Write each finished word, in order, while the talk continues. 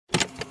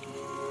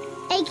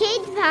A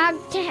kids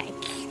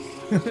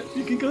podcast.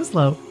 You can go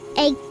slow.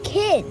 A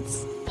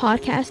kids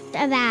podcast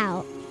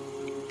about.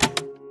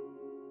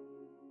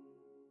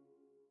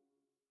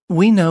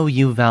 We know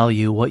you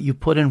value what you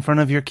put in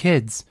front of your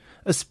kids,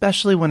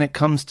 especially when it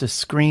comes to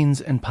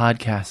screens and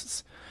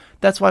podcasts.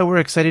 That's why we're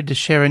excited to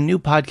share a new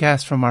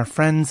podcast from our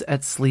friends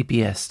at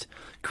Sleepiest,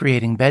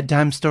 creating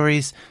bedtime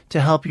stories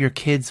to help your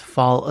kids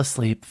fall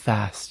asleep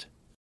fast.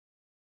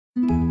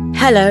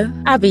 Hello,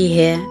 Abby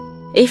here.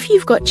 If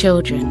you've got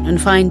children and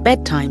find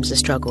bedtime's a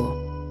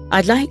struggle,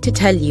 I'd like to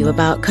tell you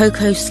about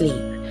Coco Sleep,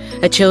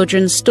 a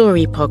children's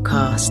story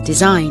podcast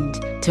designed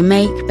to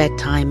make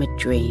bedtime a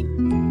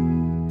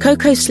dream.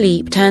 Coco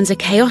Sleep turns a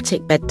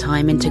chaotic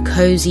bedtime into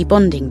cozy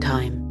bonding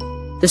time.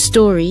 The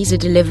stories are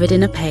delivered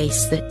in a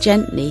pace that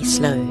gently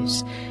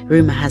slows.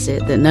 Rumour has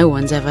it that no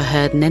one's ever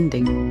heard an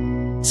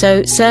ending.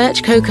 So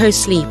search Coco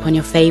Sleep on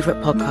your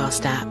favourite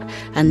podcast app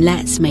and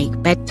let's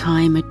make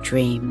bedtime a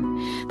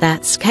dream.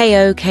 That's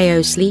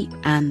KOKO Sleep,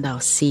 and I'll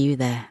see you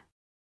there.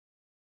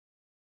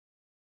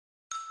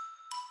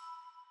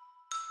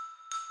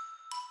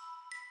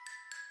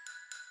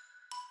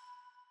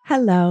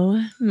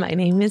 Hello, my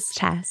name is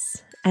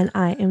Tess, and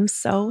I am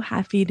so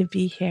happy to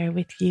be here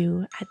with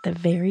you at the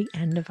very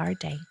end of our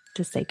day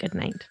to say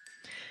goodnight.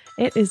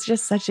 It is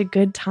just such a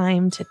good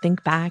time to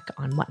think back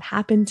on what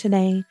happened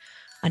today,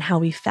 on how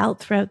we felt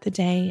throughout the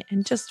day,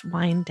 and just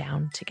wind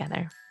down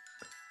together.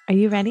 Are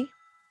you ready?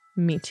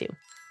 Me too.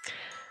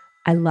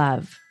 I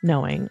love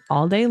knowing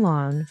all day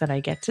long that I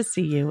get to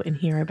see you and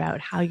hear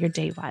about how your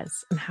day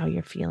was and how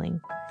you're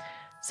feeling.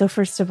 So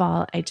first of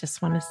all, I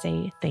just want to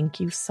say thank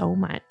you so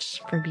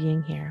much for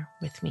being here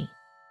with me.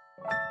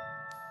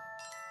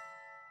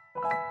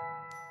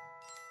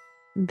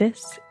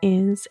 This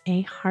is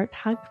a heart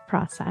hug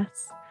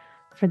process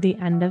for the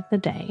end of the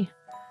day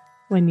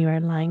when you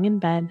are lying in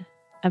bed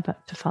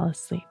about to fall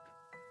asleep.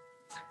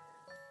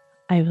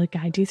 I will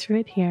guide you through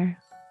it here,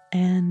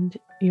 and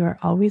you are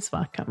always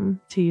welcome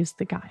to use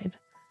the guide,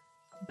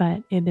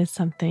 but it is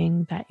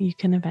something that you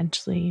can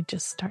eventually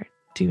just start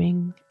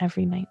doing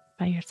every night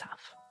by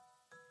yourself.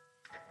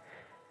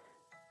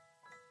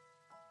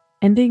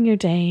 Ending your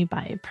day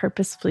by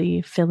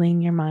purposefully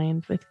filling your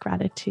mind with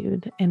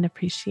gratitude and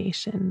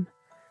appreciation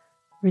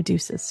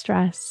reduces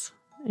stress,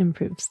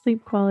 improves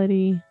sleep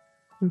quality,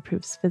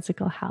 improves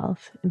physical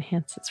health,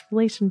 enhances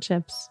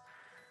relationships,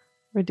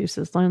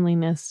 reduces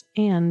loneliness,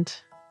 and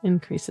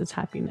increases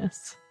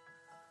happiness.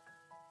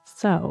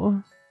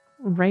 So,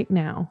 right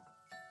now,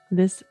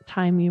 this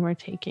time you are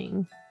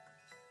taking,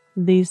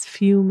 these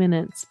few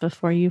minutes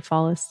before you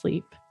fall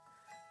asleep,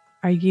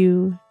 are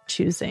you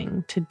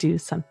choosing to do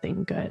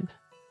something good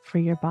for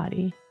your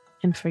body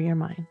and for your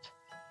mind?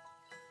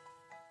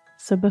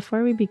 So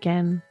before we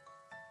begin,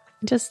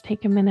 just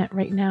take a minute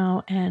right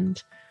now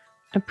and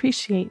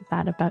appreciate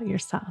that about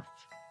yourself.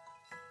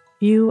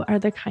 You are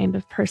the kind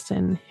of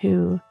person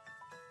who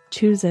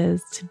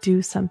chooses to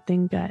do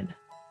something good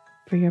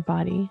for your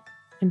body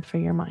and for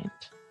your mind.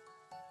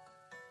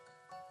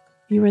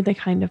 You are the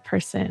kind of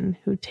person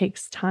who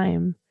takes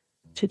time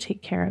to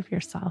take care of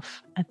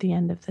yourself at the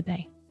end of the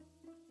day.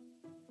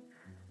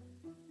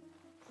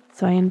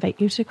 So I invite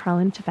you to crawl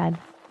into bed,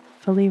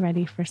 fully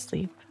ready for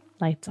sleep,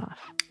 lights off.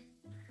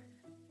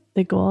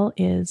 The goal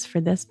is for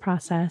this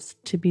process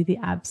to be the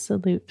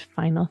absolute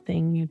final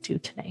thing you do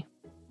today.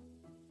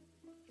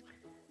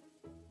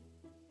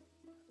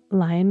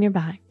 Lie on your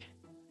back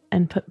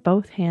and put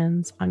both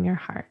hands on your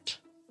heart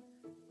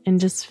and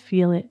just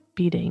feel it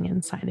beating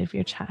inside of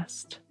your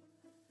chest.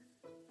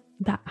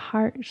 That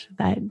heart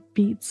that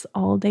beats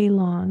all day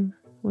long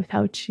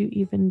without you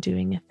even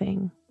doing a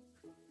thing.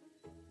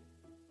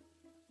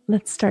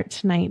 Let's start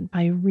tonight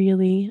by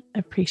really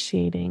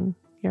appreciating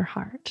your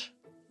heart.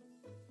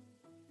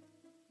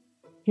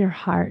 Your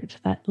heart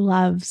that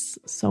loves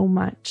so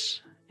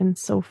much and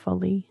so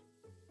fully.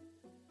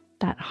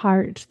 That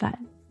heart that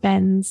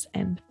bends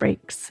and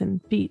breaks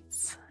and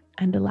beats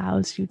and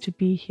allows you to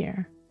be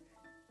here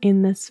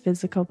in this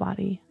physical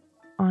body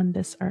on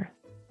this earth.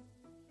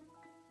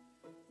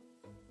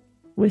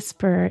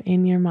 Whisper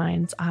in your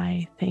mind's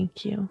eye,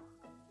 thank you.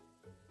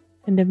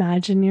 And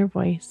imagine your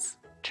voice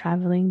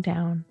traveling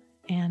down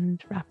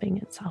and wrapping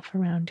itself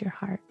around your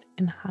heart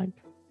in a hug.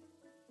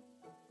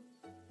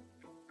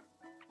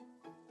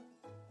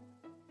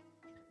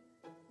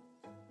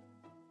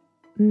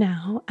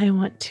 Now, I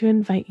want to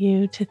invite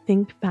you to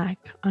think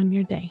back on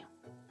your day,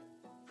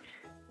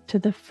 to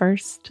the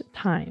first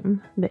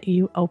time that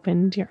you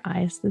opened your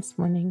eyes this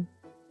morning,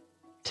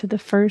 to the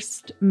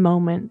first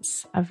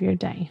moments of your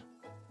day,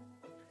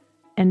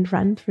 and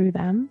run through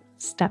them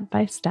step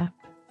by step,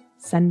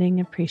 sending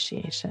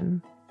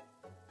appreciation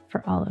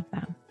for all of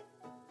them.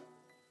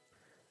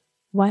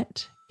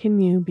 What can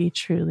you be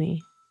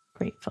truly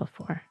grateful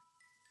for?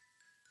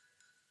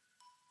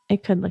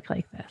 It could look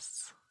like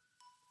this.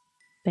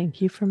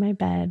 Thank you for my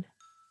bed.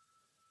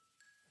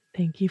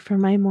 Thank you for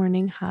my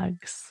morning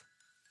hugs.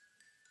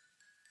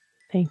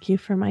 Thank you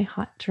for my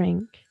hot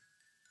drink.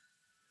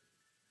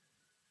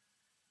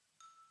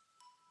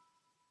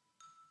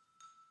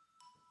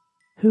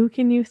 Who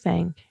can you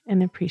thank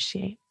and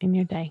appreciate in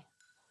your day?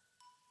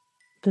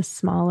 The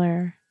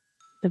smaller,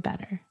 the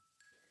better.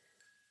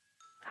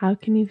 How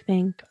can you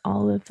thank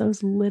all of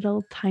those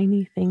little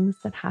tiny things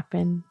that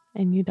happen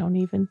and you don't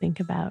even think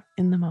about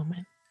in the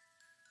moment?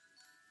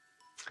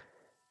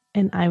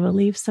 And I will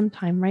leave some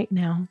time right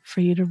now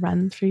for you to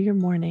run through your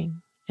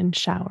morning and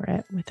shower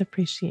it with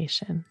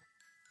appreciation.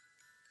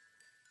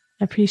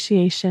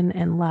 Appreciation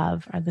and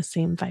love are the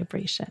same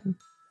vibration.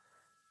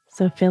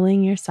 So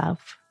filling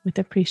yourself with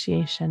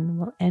appreciation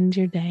will end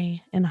your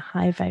day in a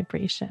high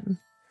vibration,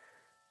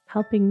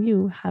 helping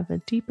you have a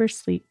deeper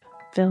sleep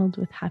filled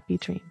with happy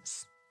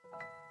dreams.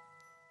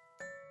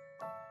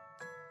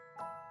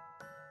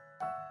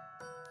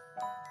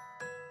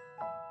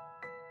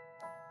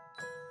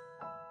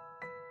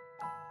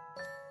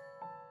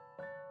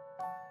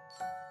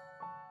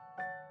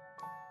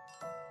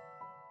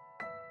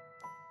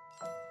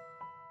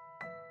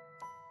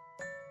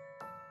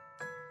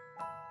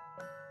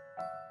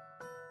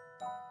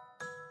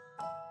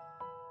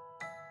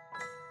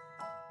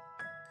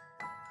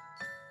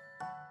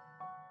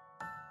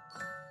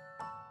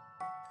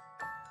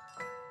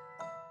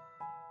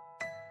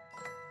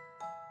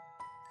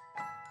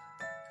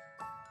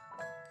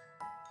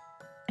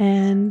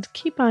 And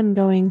keep on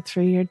going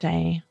through your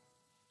day.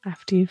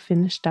 After you've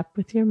finished up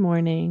with your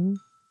morning,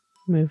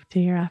 move to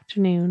your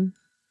afternoon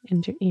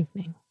and your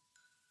evening.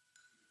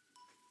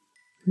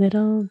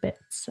 Little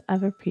bits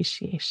of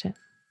appreciation.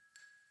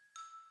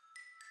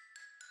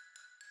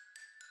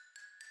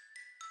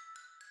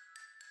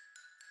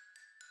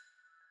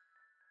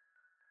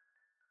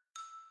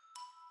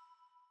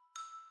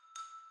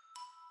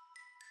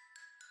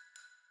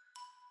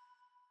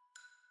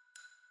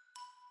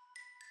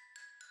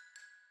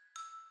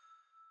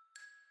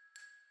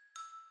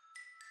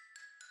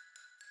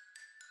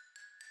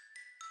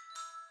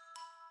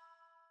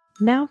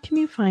 Now, can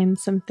you find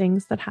some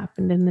things that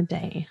happened in the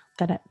day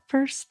that at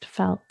first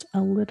felt a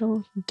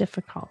little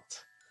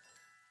difficult?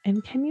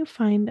 And can you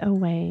find a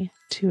way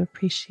to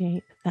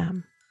appreciate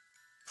them?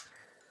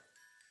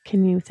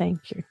 Can you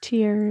thank your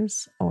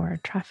tears or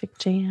traffic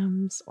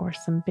jams or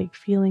some big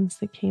feelings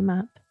that came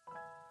up?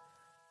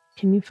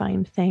 Can you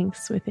find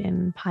thanks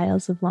within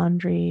piles of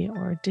laundry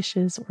or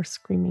dishes or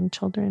screaming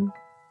children?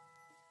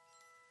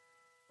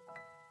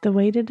 The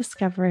way to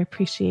discover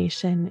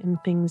appreciation in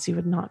things you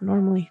would not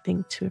normally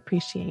think to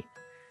appreciate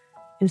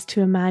is to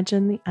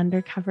imagine the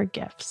undercover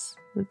gifts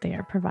that they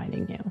are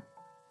providing you.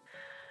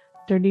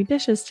 Dirty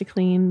dishes to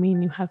clean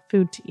mean you have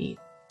food to eat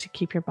to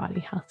keep your body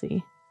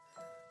healthy.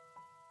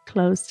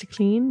 Clothes to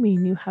clean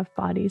mean you have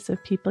bodies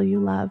of people you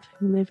love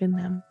who live in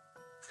them.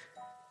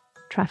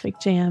 Traffic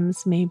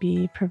jams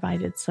maybe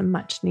provided some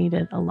much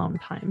needed alone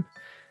time.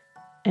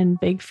 And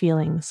big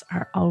feelings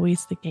are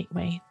always the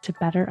gateway to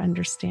better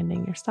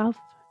understanding yourself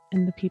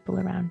and the people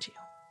around you.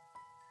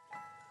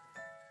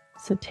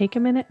 So take a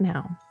minute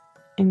now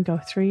and go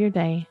through your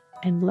day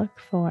and look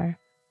for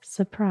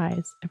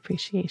surprise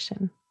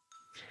appreciation.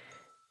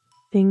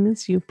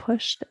 Things you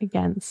pushed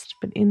against,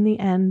 but in the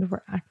end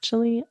were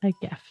actually a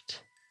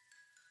gift.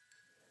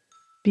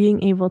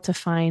 Being able to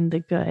find the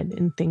good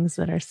in things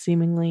that are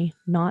seemingly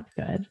not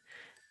good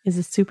is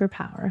a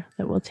superpower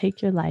that will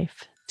take your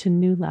life to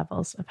new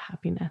levels of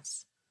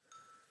happiness.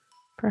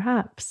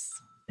 Perhaps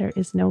there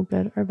is no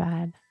good or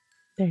bad,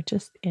 there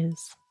just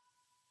is.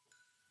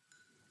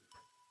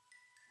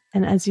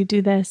 And as you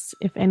do this,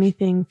 if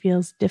anything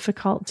feels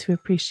difficult to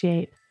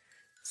appreciate,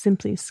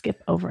 simply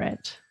skip over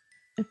it.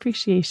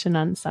 Appreciation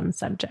on some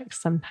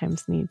subjects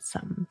sometimes needs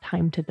some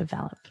time to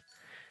develop.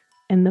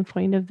 And the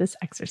point of this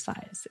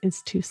exercise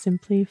is to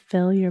simply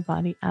fill your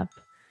body up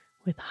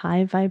with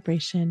high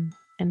vibration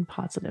and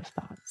positive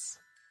thoughts.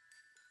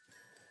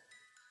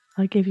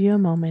 I'll give you a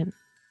moment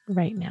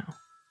right now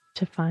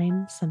to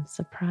find some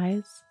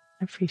surprise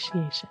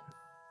appreciation.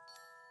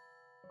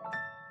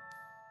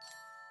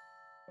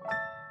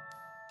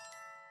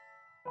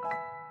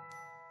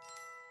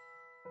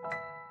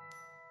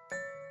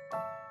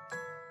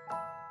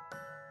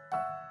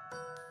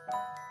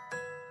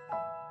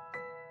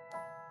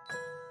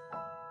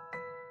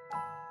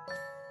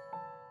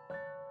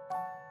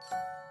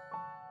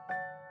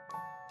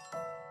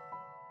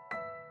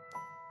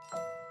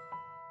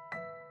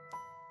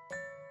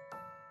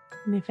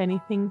 And if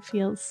anything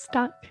feels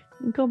stuck,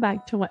 go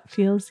back to what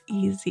feels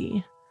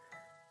easy.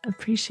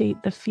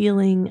 Appreciate the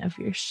feeling of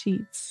your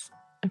sheets.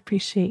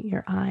 Appreciate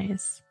your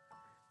eyes.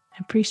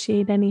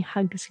 Appreciate any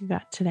hugs you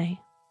got today.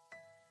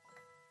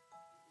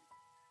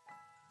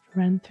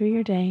 Run through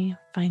your day,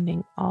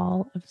 finding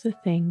all of the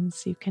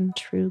things you can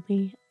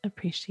truly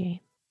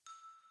appreciate.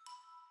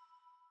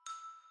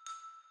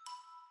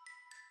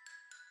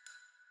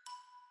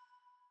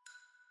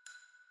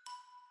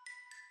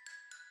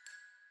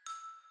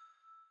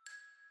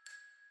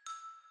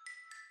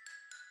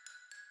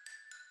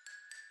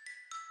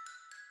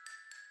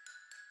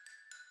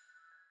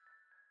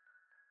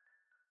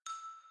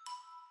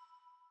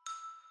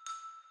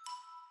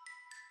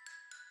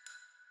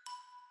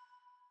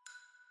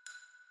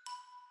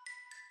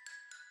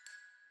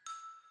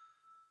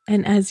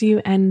 And as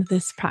you end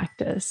this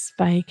practice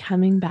by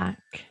coming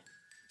back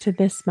to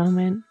this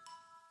moment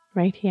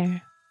right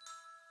here,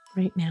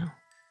 right now,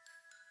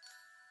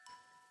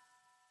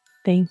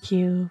 thank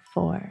you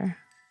for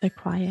the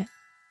quiet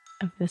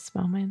of this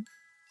moment.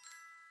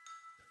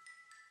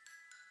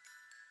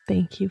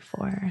 Thank you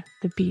for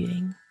the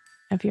beating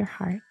of your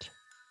heart.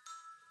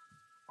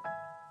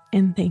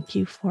 And thank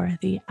you for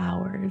the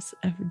hours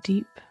of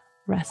deep,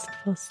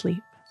 restful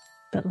sleep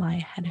that lie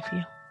ahead of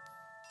you.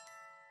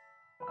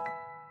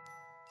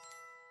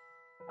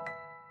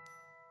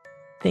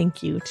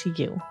 Thank you to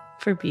you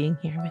for being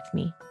here with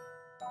me.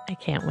 I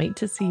can't wait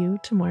to see you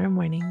tomorrow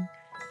morning.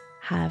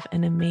 Have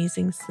an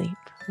amazing sleep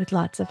with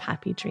lots of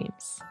happy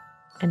dreams.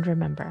 And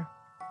remember,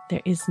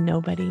 there is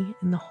nobody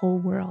in the whole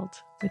world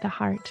with a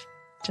heart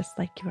just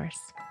like yours.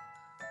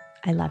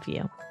 I love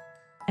you,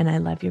 and I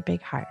love your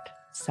big heart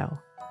so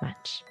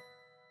much.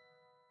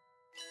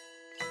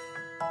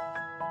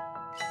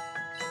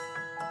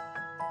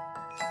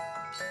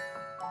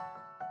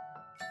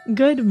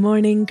 Good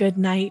Morning, Good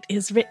Night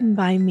is written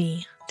by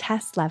me,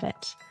 Taes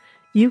Leavitt.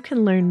 You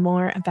can learn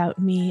more about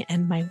me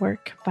and my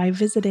work by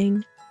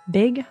visiting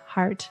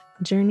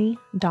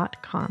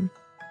bigheartjourney.com.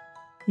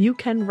 You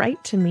can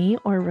write to me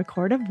or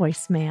record a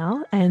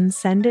voicemail and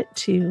send it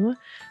to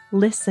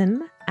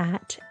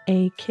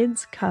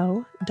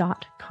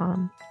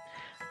listen@akidsco.com.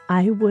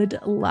 I would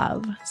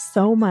love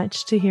so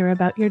much to hear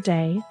about your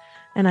day,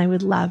 and I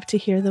would love to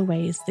hear the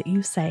ways that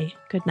you say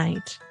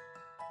goodnight.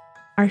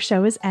 Our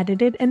show is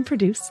edited and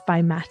produced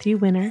by Matthew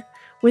Winner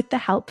with the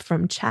help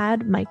from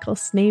Chad Michael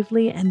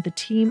Snavely and the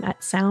team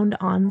at Sound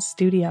On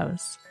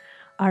Studios.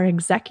 Our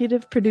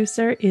executive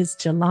producer is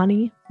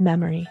Jelani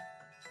Memory.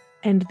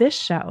 And this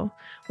show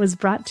was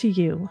brought to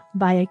you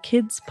by a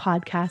kids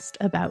podcast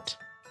about.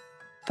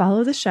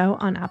 Follow the show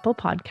on Apple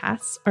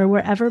Podcasts or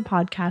wherever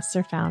podcasts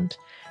are found,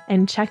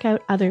 and check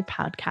out other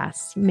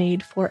podcasts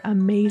made for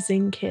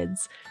amazing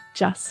kids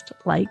just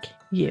like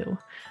you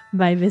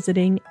by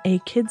visiting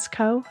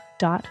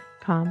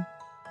akidsco.com.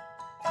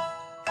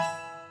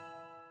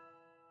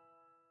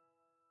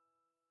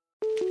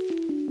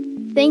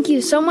 Thank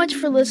you so much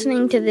for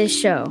listening to this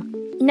show.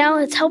 Now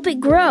let's help it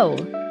grow.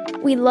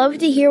 We'd love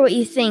to hear what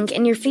you think,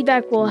 and your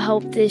feedback will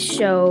help this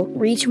show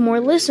reach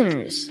more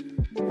listeners.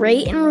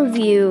 Rate and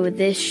review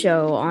this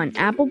show on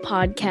Apple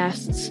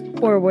Podcasts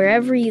or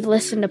wherever you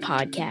listen to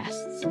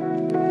podcasts.